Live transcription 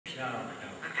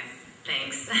Okay,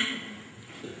 thanks.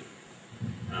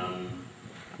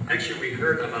 Actually, we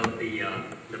heard about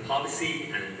the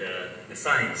policy and the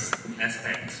science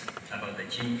aspect about the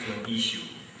gene flow issue.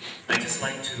 I'd just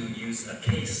like to use a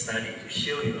case study to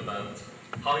show you about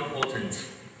how important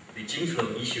the gene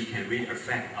flow issue can really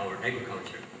affect our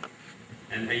agriculture.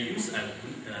 And I use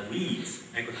weeds,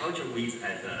 agricultural weeds,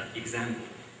 as an example.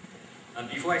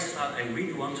 Before I start, I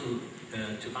really want to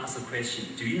ask a question.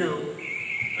 Do you know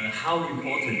how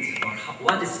important or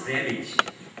what is damage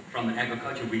from the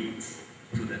agricultural weeds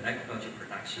to the agricultural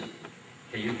production?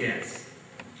 Can you guess?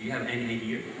 Do you have any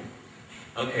idea?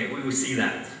 Okay, we will see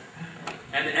that.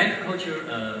 And the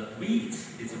agriculture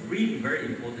weeds is really very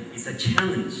important. It's a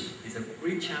challenge. It's a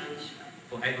great challenge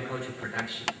for agricultural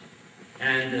production.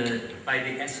 And by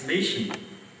the estimation,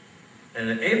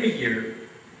 every year,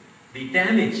 the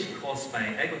damage caused by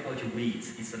agricultural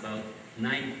weeds is about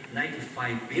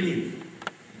 $95 billion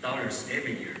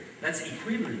every year. That's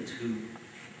equivalent to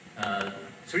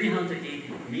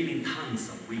 380 million tons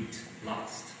of wheat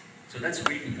lost. So that's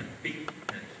really a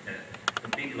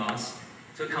big loss.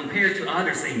 So compared to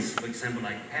other things, for example,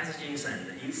 like pathogens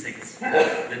and insects,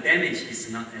 the damage is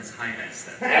not as high as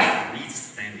the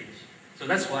weeds damage. So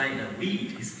that's why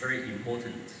weed is very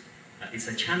important. It's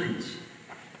a challenge.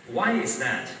 Why is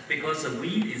that? Because the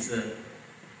weed is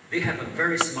they have a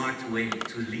very smart way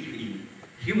to live in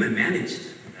human-managed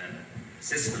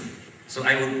system. So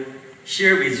I will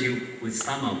share with you with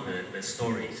some of the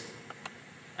stories.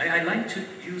 I like to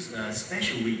use a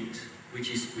special weed, which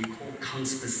is we call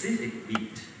conspecific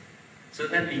weed. So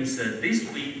that means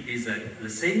this weed is the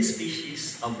same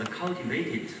species of the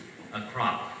cultivated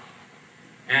crop.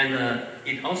 And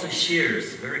it also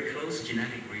shares very close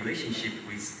genetic relationship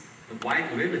with the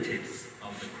wild relatives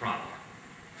of the crop.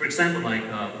 For example, like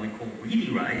we call weedy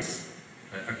rice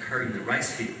occur in the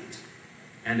rice field.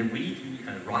 And weedy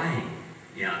rye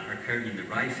occur in the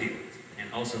rye field.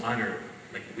 And also other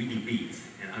like weedy beets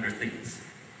and other things.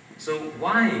 So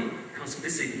why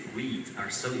conspecific weeds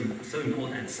are so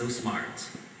important and so smart?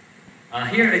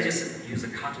 Here I just use a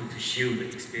cartoon to show the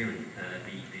experiment,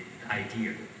 the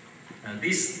idea.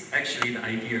 This actually the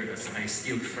idea I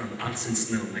steal from Alison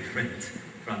Snow, my friend,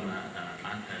 from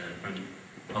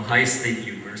Ohio State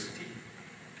University.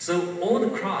 So all the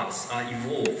crops are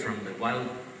evolved from the wild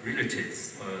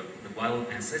relatives, the wild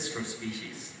ancestral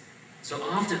species. So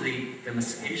after the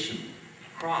domestication,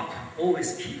 crop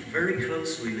always keep very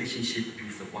close relationship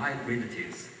with the wild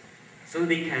relatives. So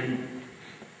they can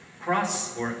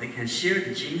cross or they can share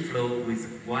the gene flow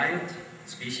with wild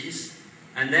species.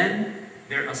 And then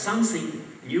there are something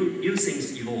new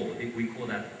things evolve. We call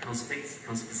that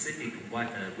conspecific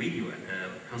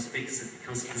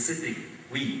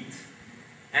weed.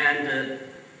 And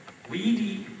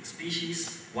weedy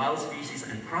species, wild species,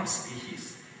 and crop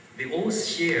species, they all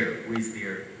share with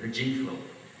their gene flow.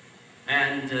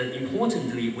 And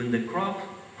importantly, when the crop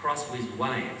cross with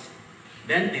wild,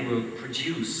 then they will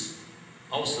produce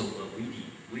also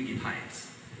weedy types.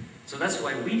 So that's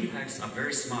why weedy types are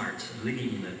very smart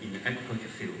living in the agriculture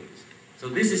field. So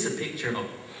this is a picture of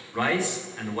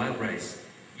rice and wild rice.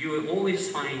 You will always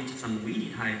find some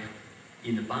weedy type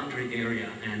in the boundary area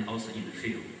and also in the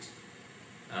field.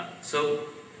 So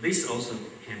this also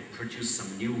can produce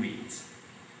some new weeds.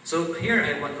 So here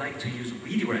I would like to use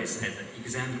weedy rice as an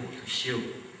example to show.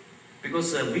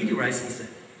 Because weedy rice is an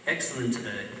excellent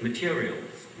material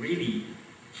really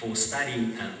for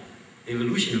studying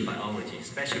evolutionary biology,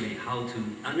 especially how to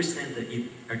understand the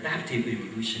adaptive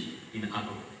evolution in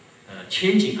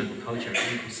changing agricultural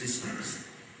ecosystems.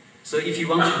 So if you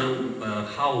want to know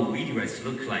how weedy rice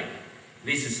look like,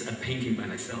 this is a painting by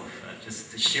myself,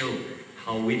 just to show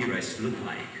how weedy rice look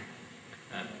like.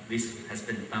 This has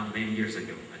been done many years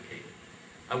ago.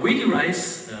 Okay. Weedy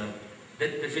rice, the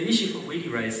definition for weedy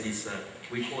rice is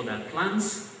we call that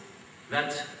plants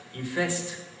that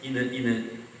infest in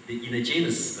the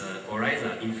genus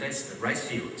Oryza, infest rice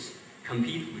fields,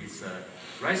 compete with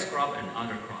rice crop and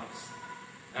other crops.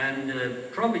 And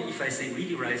probably if I say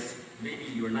weedy rice, maybe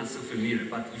you are not so familiar,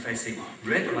 but if I say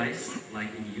red rice, like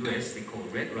in the US they call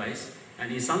red rice,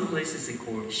 and in some places they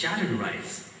call Shattered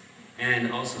rice,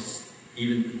 and also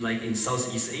even like in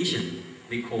Southeast Asian,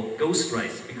 they call ghost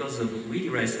rice, because of weedy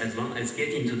rice, as long as get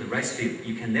into the rice field,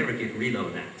 you can never get rid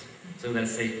of that. So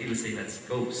people say that's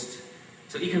ghost.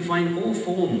 So you can find all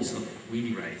forms of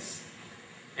weedy rice.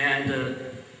 And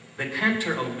the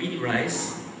character of weedy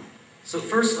rice, so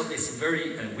first of its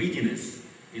very weediness,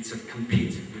 it's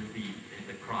compete with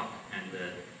the crop and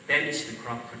damage the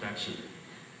crop production.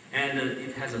 And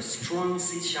it has a strong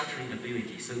seed sheltering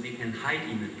ability, so they can hide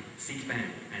in the seed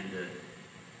bank and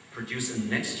produce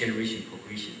next generation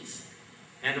populations.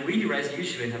 And weedy rice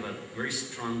usually have a very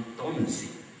strong dormancy,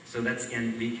 so that's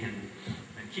again we can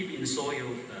keep in the soil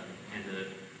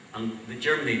and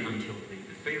germinate until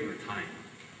the favorite time.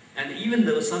 And even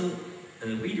though some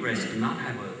weedy rice do not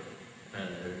have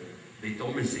the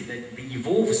dormancy, they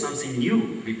evolve something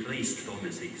new, replace the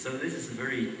dormancy. So this is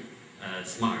very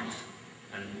smart.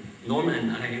 And Norman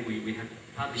and I, we have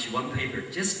published one paper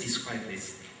just describe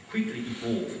this quickly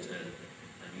evolved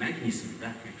mechanism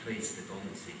that replaces the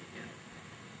dormancy.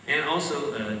 Yeah. And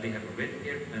also they have a red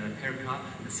pericarp,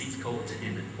 the seeds coat,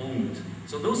 and the owned.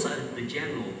 So those are the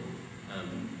general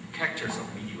characters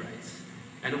of weedy rice.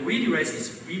 And weedy rice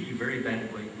is really very bad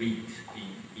weed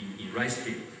in rice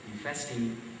field,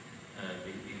 infesting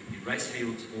the rice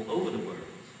fields all over the world.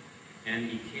 And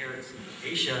it occurs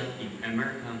in Asia, in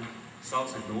America,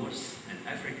 South and North, and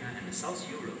Africa, and South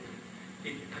Europe.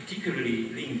 It particularly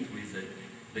linked with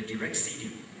the direct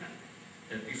seeding.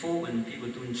 Before, when people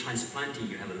doing transplanting,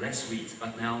 you have less weeds,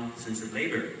 but now, since the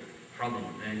labor problem,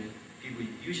 then people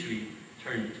usually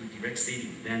turn to direct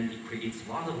seeding. Then it creates a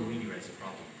lot of weedy rice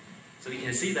problem. So you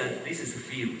can see that this is a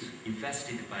field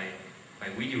infested by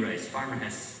weedy rice. Farmer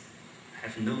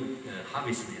have no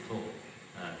harvesting at all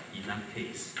in that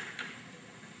case.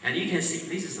 And you can see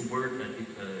this is the word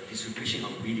distribution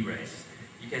of weedy rice.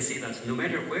 You can see that no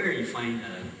matter where you find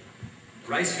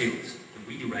rice fields, the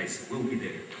weedy rice will be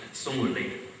there sooner or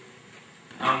later.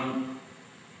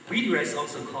 Weedy rice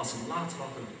also causes lots of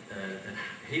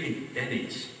heavy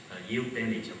damage, yield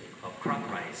damage of crop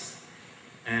rice.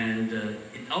 And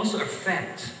it also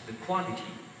affects the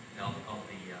quality of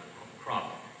the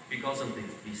crop because of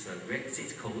this red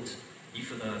seed coat.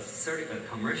 If certain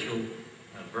commercial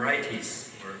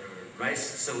varieties or rice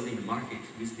sold in the market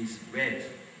with this red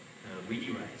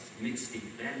weedy rice mixed in,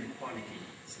 then the quality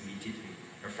is immediately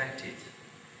affected.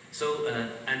 So,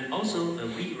 and also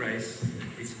weedy rice,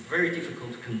 it's very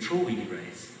difficult to control weedy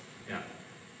rice. Yeah.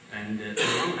 And as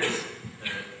long as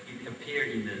it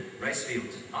appears in the rice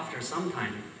fields after some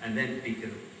time, and then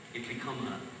it becomes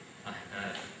a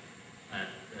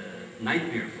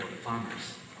nightmare for the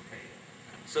farmers. Okay.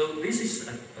 So this is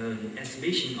an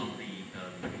estimation of the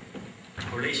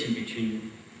correlation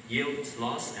between yield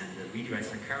loss and the weedy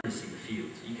rice occurrence in the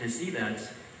field. You can see that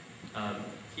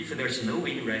if there's no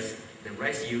weedy rice, the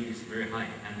rice yield is very high.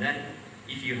 And then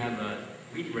if you have a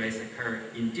weedy rice occur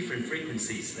in different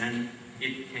frequencies, then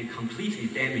it can completely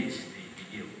damage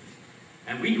the yield.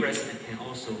 And weedy rice can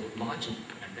also lodge,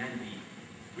 and then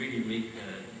really make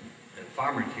the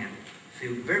farmer can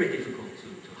feel very difficult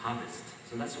to harvest.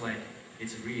 So that's why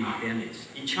it's really damaged.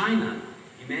 In China,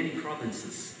 in many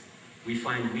provinces, we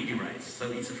find weedy rice.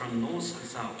 So it's from north to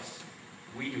south.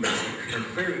 Weedy rice occur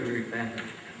very, very badly.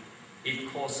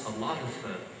 It caused a lot of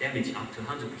damage, up to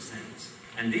 100%.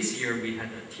 And this year we had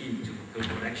a team to go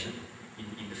collection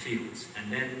in the fields.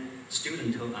 And then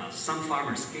students told us some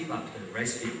farmers gave up the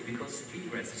rice field because weedy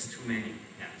rice is too many.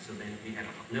 Yeah, so then we had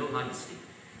no harvesting.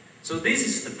 So this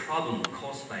is the problem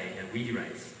caused by weedy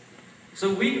rice.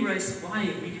 So weedy rice,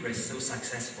 why weedy rice is so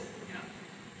successful?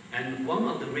 Yeah. And one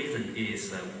of the reasons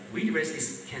is weedy rice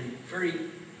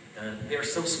they're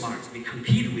so smart. They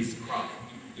compete with crop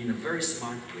in a very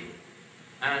smart way.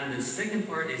 And the second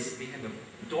part is they have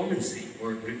a dormancy or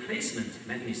replacement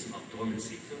mechanism of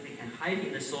dormancy. So they can hide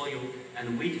in the soil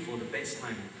and wait for the best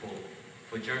time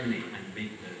for germinate and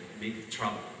make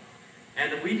trouble.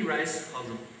 And the weedy rice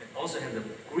also has a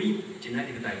great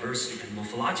genetic diversity and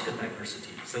morphological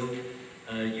diversity. So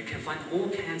you can find all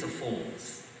kinds of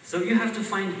forms. So you have to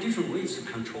find different ways to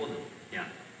control them. Yeah.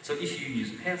 So if you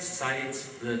use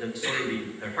pesticides, the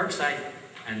herbicide,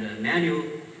 and the manual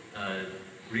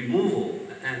removal,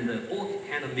 and all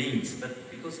kind of means,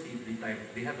 but because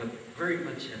they have a very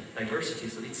much diversity,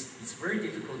 so it's very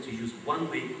difficult to use one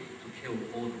way to kill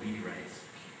all the weedy rice.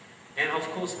 And of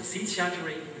course, the seed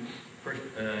shattering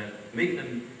make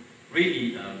them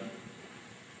really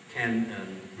can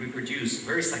reproduce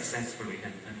very successfully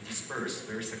and disperse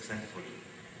very successfully.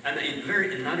 And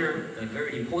another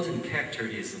very important character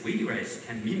is weedy rice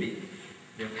can mimic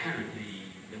their parent,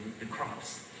 the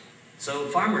crops. So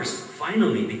farmers,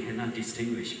 finally, they cannot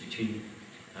distinguish between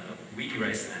weedy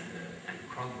rice and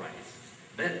crop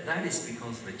rice. That is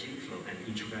because of the gene flow and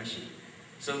introgression.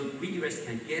 So weedy rice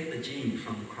can get the gene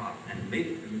from the crop and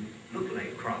make them look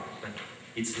like crop, but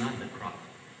it's not the crop.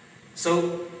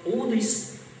 So all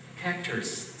these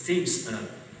characters seems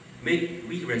make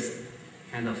weedy rice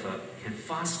kind of can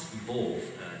fast evolve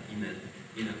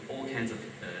in all kinds of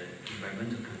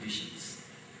environmental conditions.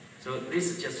 So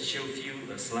this just show a few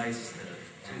slides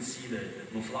to see the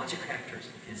morphological characters.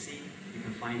 You can see you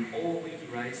can find all weedy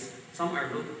rice. Some are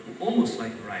look almost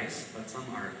like rice, but some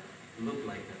are look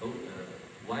like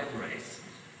wild rice.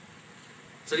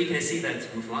 So you can see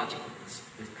that morphological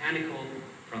botanical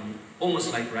from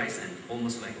almost like rice and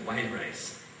almost like white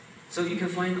rice. So you can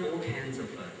find all kinds of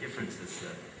differences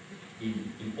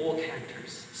in all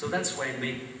characters. So that's why it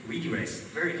makes weedy rice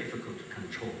very difficult to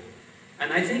control.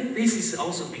 And I think this is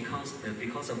also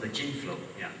because of the gene flow.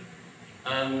 Yeah.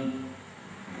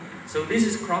 So this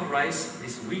is crop rice,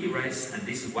 this is weedy rice, and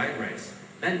this is white rice.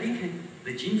 Then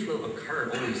the gene flow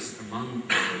occur always among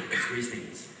the three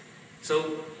things.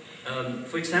 So,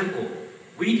 for example,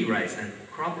 weedy rice and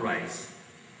crop rice,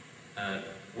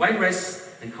 white rice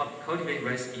and cultivated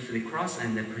rice, if they cross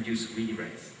and they produce weedy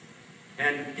rice.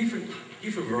 And different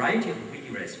variety of weedy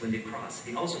rice, when they cross,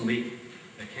 they also make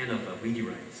a kind of a weedy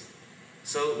rice.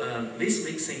 So this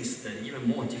makes things even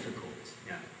more difficult.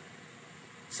 Yeah.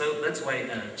 So that's why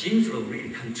gene flow really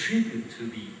contribute to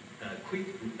the quick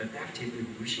adaptive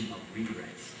evolution of weedy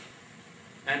rice.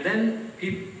 And then,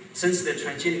 since the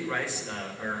transgenic rice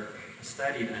are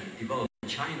studied and developed in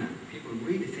China, people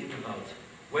really think about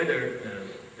whether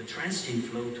the transgene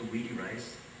flow to weedy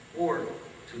rice or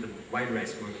to the white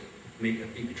rice will make a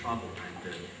big trouble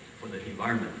and, for the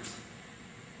environment.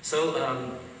 So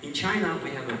in China,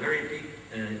 we have a very big,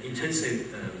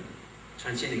 intensive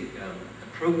transgenic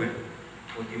program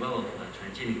for develop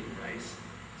transgenic rice.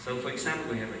 So for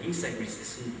example, we have an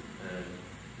insect-resistant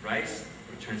rice,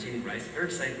 or transgenic rice,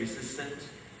 herbicide-resistant,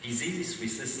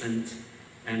 disease-resistant,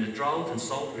 and drought and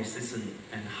salt-resistant,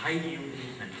 and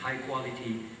high-yielding and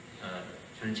high-quality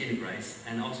transgenic rice,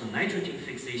 and also nitrogen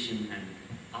fixation and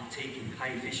uptaking,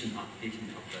 high-efficient uptaking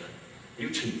of the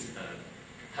nutrient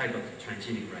type of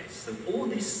transgenic rice. So all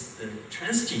these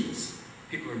transgenes,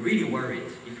 people are really worried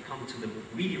if you come to the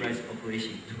weedy rice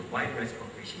population, to the white rice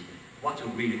population, what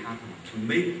will really happen to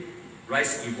make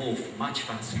rice evolve much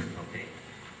faster, okay?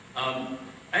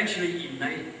 Actually, in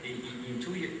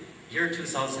year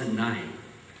 2009,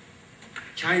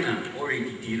 China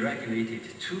already deregulated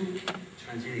 2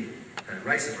 transgenic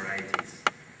rice varieties.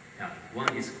 Yeah,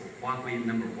 one is called Huagui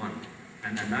 #1,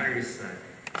 and another is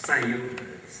Sanyu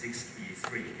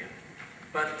 63. Yeah.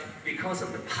 But because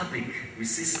of the public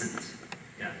resistance,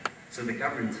 yeah, so the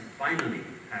government finally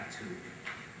had to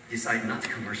decide not to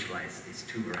commercialize these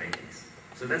 2 varieties.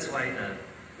 So that's why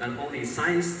not only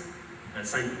scientists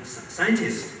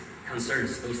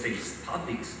concerns those things,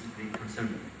 publics they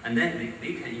concern, and then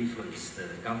they can influence the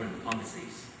government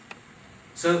policies.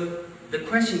 So the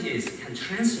question is, can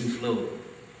transgene flow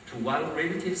to wild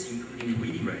relatives, including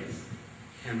weedy rice,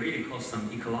 can really cause some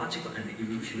ecological and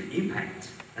evolutionary impact?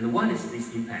 And what is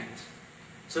this impact?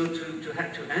 So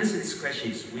to answer these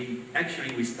questions, we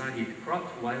studied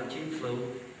crop-to-wild gene flow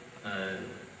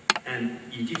and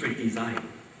in different design.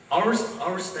 Our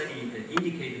study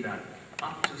indicated that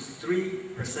up to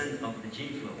 3% of the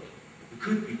gene flow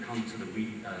could become to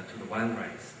the wild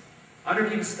rice. Other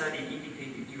people's study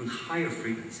indicated even higher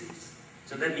frequencies.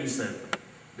 So that means that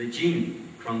the gene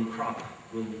from crop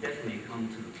will definitely come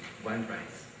to the wild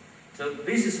rice. So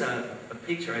this is a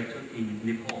picture I took in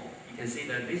Nepal. You can see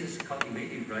that this is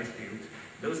cultivated rice field.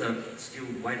 Those are still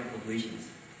white populations.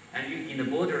 And in the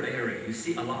border area, you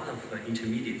see a lot of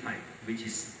intermediate type, which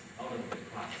is out of the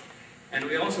class. And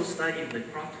we also studied the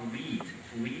crop to weed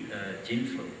gene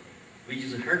flow. We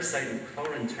use a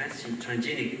herbicide-tolerant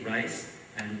transgenic rice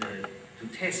and to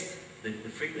test the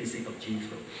frequency of gene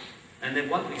flow. And then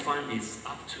what we find is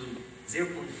up to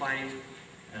 0.5%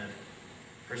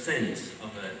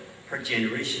 per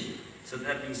generation. So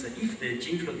that means that if the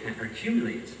gene flow can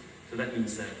accumulate, so that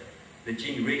means that the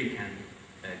gene really can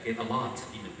get a lot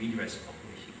in the weed rice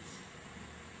populations.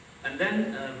 And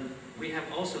then we have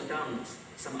also done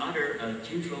some other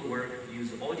gene flow work,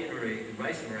 use ordinary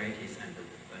rice varieties and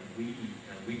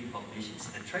weedy populations,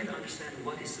 and try to understand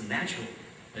what is the natural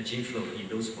gene flow in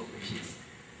those populations.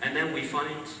 And then we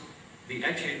find the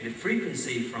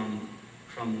frequency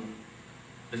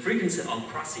the frequency of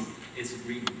crossing is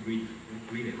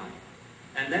really high.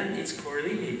 And then it's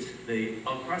correlated the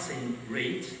outcrossing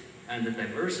rate and the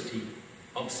diversity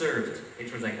observed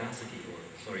heterozygosity,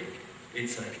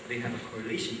 they have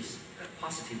correlations,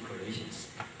 positive correlations.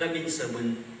 That means that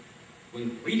when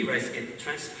weedy rice get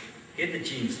the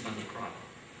genes from the crop,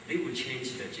 they will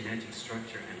change the genetic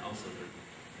structure and also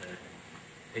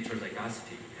the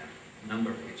heterozygosity,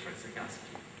 number of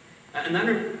heterozygosity.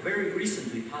 Another very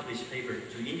recently published paper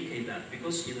to indicate that,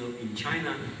 because in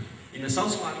China, in the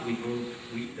south part we grow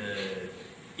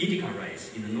indica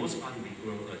rice, in the north part we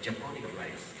grow japonica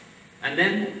rice. And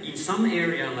then in some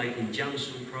area, like in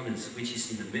Jiangsu province, which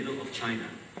is in the middle of China,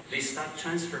 they start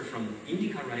transfer from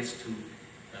indica rice to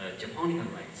japonica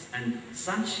rice. And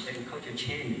such agriculture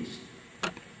change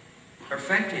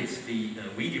affected the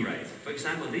weedy rice. For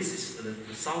example, this is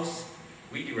the South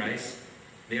weedy rice.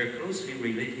 They are closely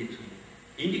related to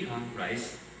indica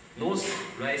rice.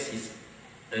 North rice is,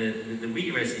 the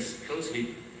weedy rice is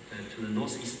closely to the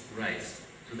northeast rice,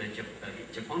 to the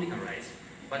japonica rice.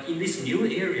 But in this new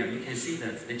area, you can see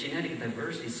that the genetic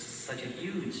diversity is such a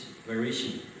huge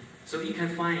variation. So you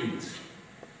can find,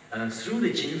 through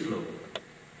the gene flow,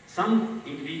 some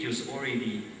individuals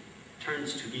already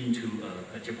turned into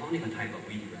a japonica type of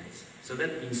weedy rice. So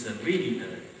that means really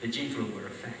the gene flow will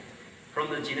affect. From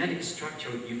the genetic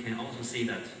structure, you can also see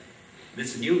that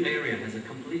this new area has a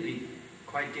completely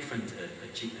quite different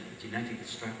genetic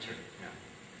structure.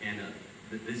 Yeah. And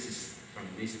this is from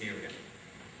this area.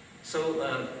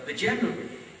 So the general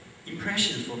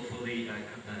impression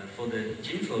for the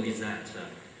gene flow is that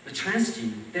the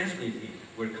transgene definitely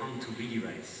will come to weedy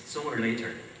rice sooner or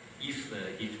later if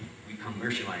we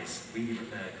commercialize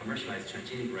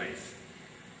transgenic rice.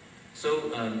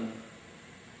 So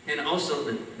and also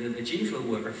the gene flow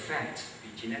will affect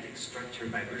the genetic structure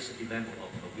diversity level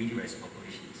of weedy rice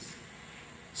populations.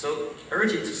 So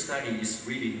urgent study is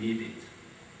really needed.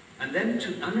 And then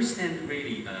to understand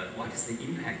really what is the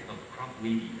impact of crop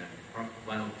weedy, crop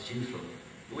wild gene flow,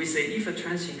 we say if a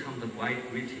transgene comes to wide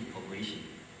relative population,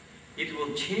 it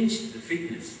will change the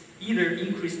fitness, either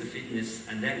increase the fitness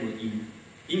and then will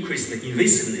increase the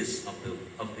invasiveness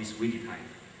of this weedy type.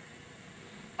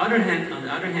 On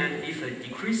the other hand, if it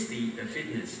decrease the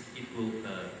fitness, it will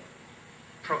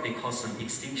probably cause some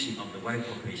extinction of the wild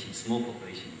population, small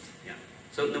populations. Yeah.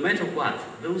 So no matter what,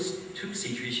 those two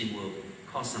situations will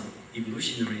cause some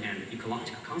evolutionary and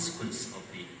ecological consequence of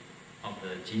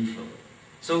the gene flow.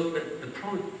 So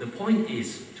the point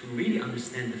is to really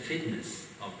understand the fitness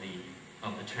of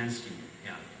the transgene.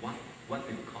 Yeah, what will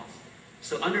it cause?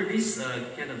 So under this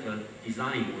kind of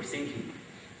design or thinking,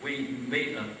 we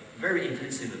made a very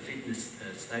intensive fitness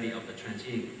study of the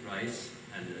transgenic rice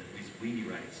and with weedy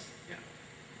rice. Yeah.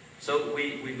 So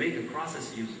we make a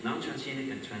process use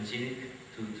non-transgenic and transgenic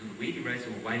to weedy rice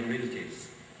or wild relatives.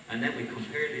 And then we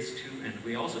compare these two, and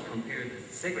we also compare the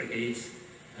segregates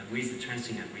with the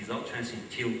transgene and without transgene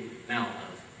till now,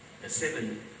 the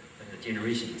 7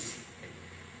 generations. Okay.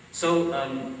 So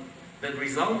the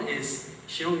result is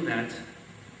showing that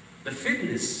the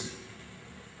fitness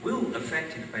will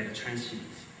affected by the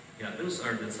transgenes. Yeah, those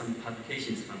are some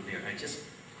publications from there. I just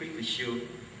quickly show 2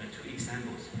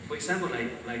 examples. For example,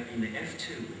 like in the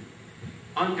F2,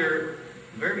 under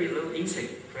very low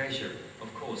insect pressure,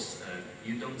 of course,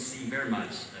 you don't see very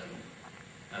much.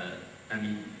 I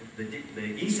mean,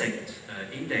 the insect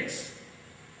index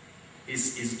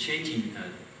is changing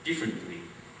differently.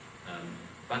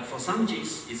 But for some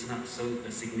genes, it's not so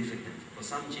significant. For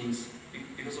some genes,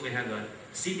 because we have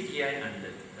CBTI and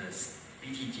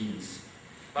BT genes.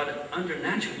 But under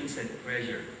natural insect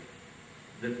pressure,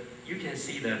 you can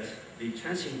see that the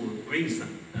transgene will bring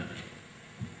some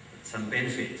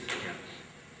benefit. Yeah.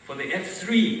 For the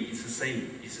F3, it's the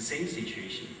same. It's the same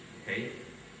situation. Okay.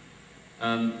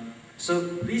 So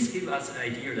this gives us an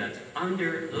idea that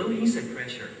under low insect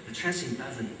pressure, the transgene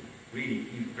doesn't really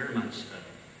give very much,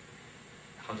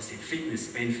 fitness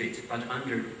benefit. But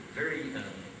under very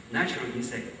natural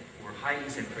insect or high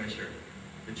insect pressure,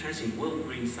 the transgene will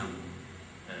bring some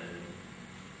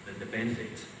the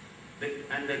benefit.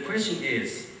 And the question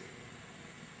is,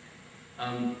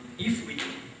 if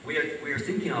we are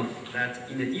thinking of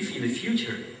that if in the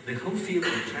future the whole field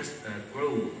will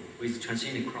grow with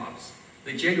transgenic crops,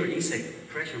 the general insect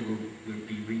pressure will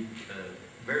be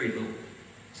very low.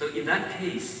 So in that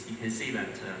case, you can see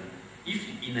that if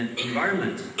in an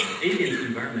environment, avian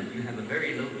environment, you have a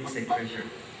very low insect pressure,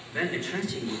 then the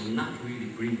transgene will not really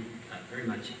bring very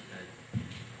much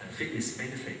fitness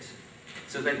benefit.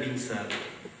 So that means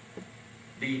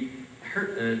the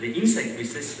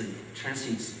insect-resistant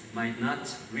transgenes might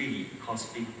not really cause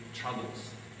big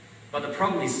troubles. But the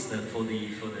problem is for the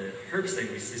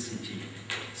herbicide-resistant gene.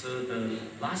 So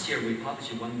last year we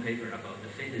published one paper about the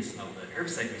fitness of the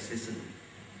herbicide-resistant.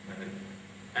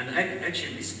 And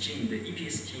actually this gene, the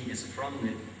EPS gene, is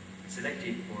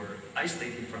selected or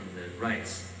isolated from the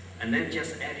rice, and then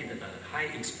just added a high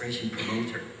expression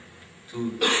promoter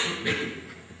to make it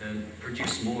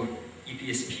produce more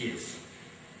EPS-PS.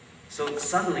 So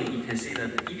suddenly you can see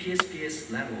that the EPS-PS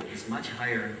level is much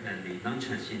higher than the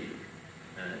non-transgenic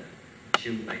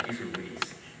shown by different ways.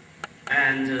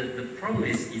 And the problem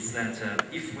is that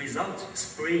if without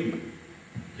spraying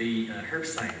the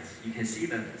herbicides, you can see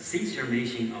that seed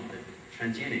germination of the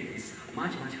transgenic is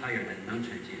much, much higher than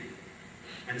non-transgenic.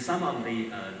 And some of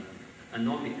the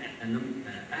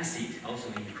acid also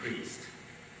increased.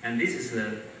 And this is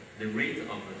the rate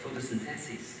of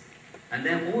photosynthesis. And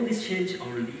then all these change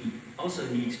also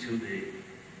lead to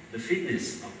the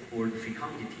fitness or the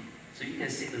fecundity. So you can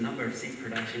see the number of seed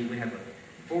production. We have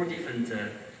 4 different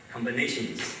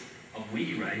combinations of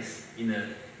weedy rice in the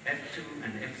F2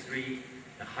 and F3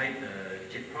 high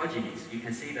progenies. You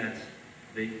can see that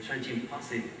the transgene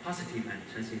positive and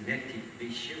transgene negative, they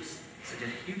show such a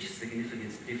huge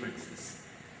significant differences.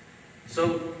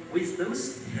 So with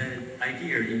those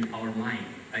ideas in our mind,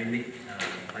 I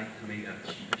like to make a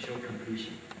short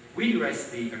conclusion. Weedy rice,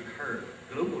 they occur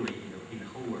globally in the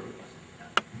whole world.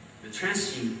 The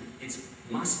transgene is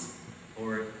must,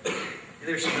 or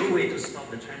there's no way to stop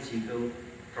the transgene go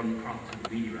from crop to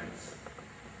weedy rice.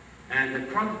 And the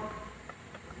crop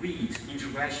weed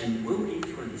introduction will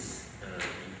influence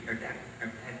the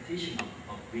adaptation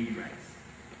of weedy rice.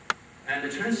 And the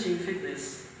transgene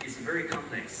fitness is very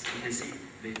complex. You can see,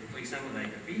 for example,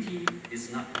 like BT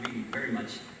is not really very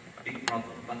much big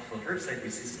problem, but for herbicide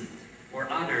resistant or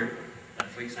other,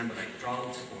 for example, like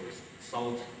drought or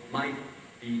salt might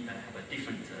have a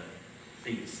different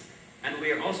things. And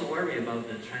we are also worried about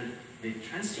the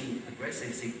transgene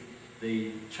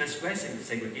the transgressive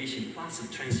segregation plus the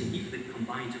transgene, if they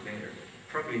combine together,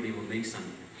 probably they will make some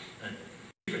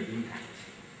different impact.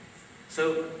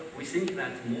 So we think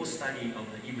that more study of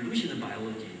the evolutionary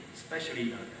biology,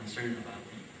 especially concerned about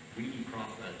the weedy crop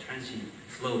transgene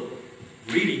flow,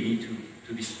 really need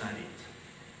to be studied.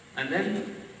 And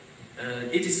then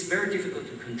it is very difficult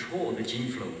to control the gene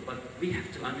flow, but we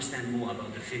have to understand more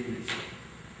about the fitness.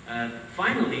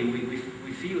 Finally,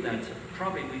 we feel that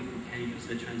probably we can use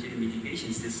the transgenic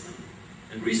mitigation system.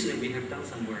 And recently we have done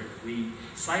some work. We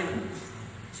silenced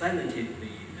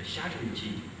the shattering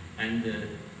gene, and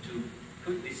to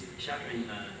put this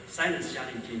silent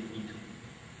shattering gene into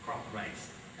crop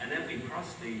rice. And then we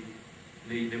crossed the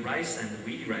rice and the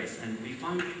weedy rice, and we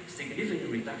found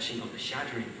significant reduction of the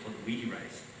shattering for the weedy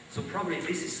rice. So probably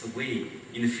this is the way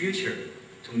in the future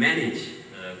to manage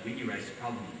weedy rice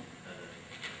problem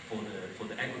for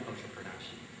the agricultural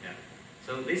production. Yeah.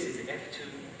 So this is the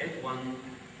F1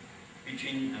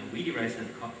 between weedy rice and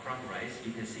crop rice.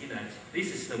 You can see that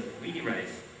this is the weedy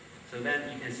rice. So then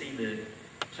you can see the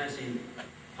transgene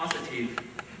positive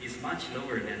is much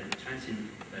lower than transgene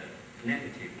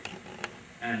negative.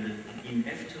 And in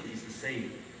F2 is the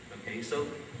same. Okay, so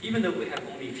even though we have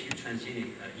only a few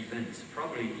transgenic events,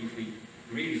 probably if we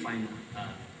really find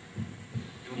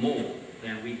do more,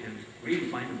 then we can really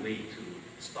find a way to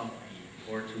stop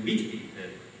or to mitigate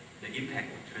the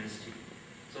impact of transgene.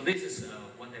 So this is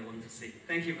what I want to say.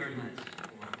 Thank you very much.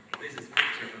 This is a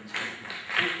picture from China.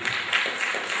 Thank you.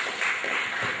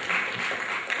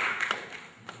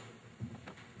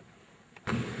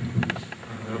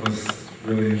 That was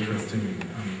really interesting,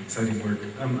 exciting work.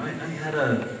 I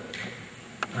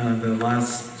had the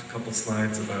last couple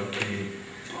slides about the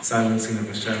silencing of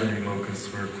the shattering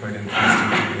locus were quite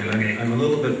interesting to me, and I'm a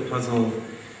little bit puzzled.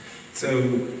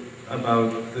 So,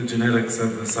 about the genetics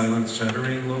of the silence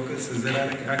shattering locus, is it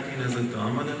acting as a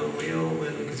dominant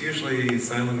allele? Because usually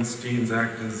silenced genes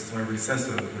act as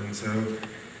recessive, and so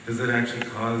does it actually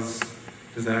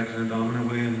does it act in a dominant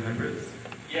way in hybrids?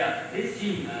 Yeah, this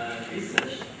gene, this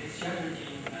shattering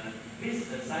gene, this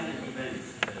silent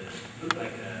events look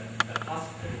like a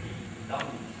possibly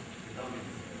dominant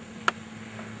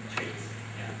traits.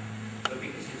 Yeah. So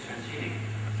because it's transgenic,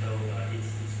 so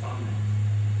it's dominant.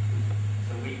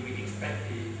 So we expect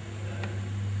in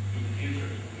the future, if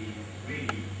we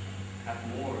really have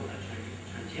more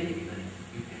transgenic events,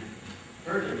 we can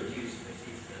further reduce this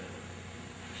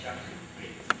shattering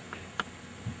rates.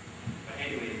 But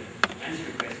anyway, to answer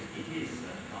your question, it is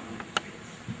dominant traits.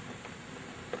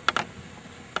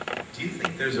 Do you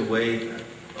think there's a way,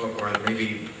 or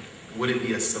maybe would it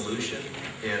be a solution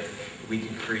if we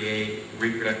can create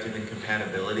reproductive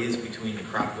incompatibilities between the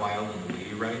crop wild and the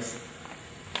weedy rice?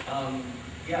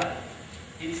 Yeah,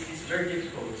 it's very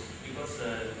difficult because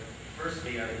first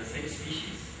they are the same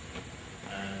species,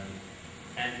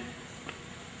 and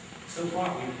so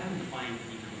far we haven't found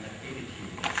incompatibility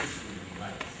in the system in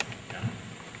rice. Yeah.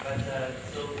 But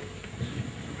so to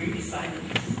really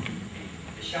silence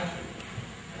the shattering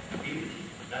ability,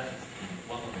 that's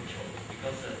one of the choice,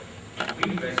 because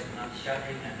weedy rice is not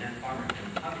shattering, and then farmer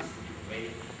can obviously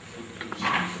wait to use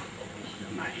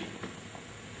population.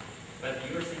 But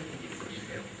you're thinking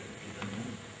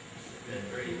it's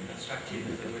very constructive,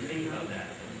 so we're thinking about that,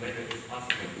 whether it's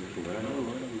possible to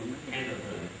handle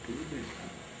the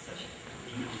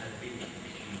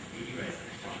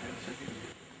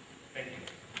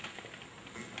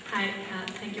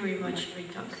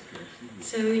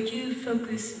So you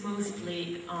focus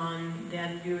mostly on the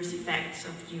adverse effects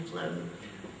of gene flow,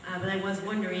 but I was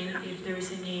wondering if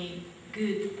there's any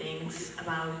good things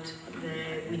about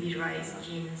the weedy rice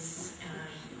genes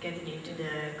getting into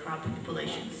the crop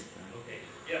populations. Okay,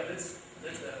 yeah,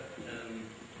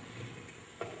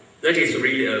 that is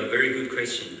really a very good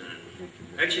question.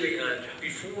 Actually,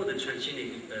 before the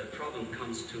transgenic problem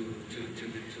comes to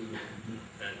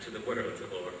the world,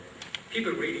 or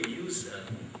people really use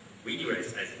weedy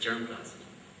rice as a germplasm,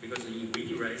 because in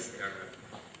weedy rice there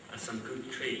are some good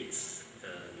traits.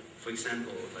 For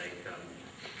example, like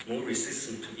more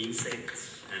resistant to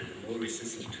insects and more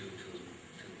resistant to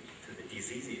the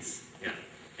diseases. Yeah,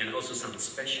 and also some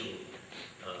special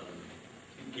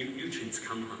nutrients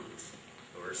compounds,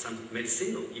 or some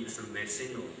medicinal, even some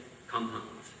medicinal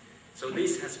compounds. So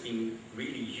this has been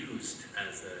really used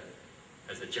as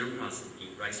a germplasm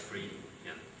in rice breeding.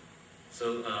 Yeah.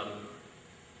 So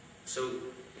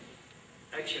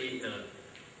actually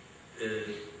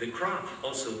the crop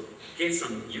also gets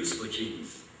some useful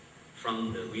genes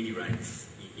from the weedy rice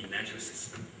in natural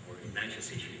system or in natural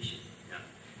situation. Yeah.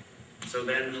 So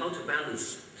then how to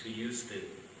balance to use the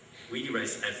weedy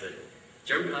rice as a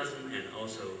germplasm and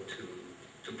also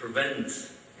to prevent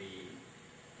the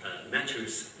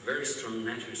very strong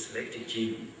natural selective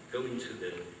gene going to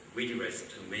the weedy rice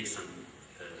to make some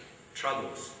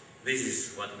troubles. This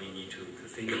is what we need to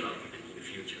think about in the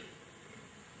future.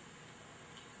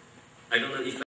 I don't know if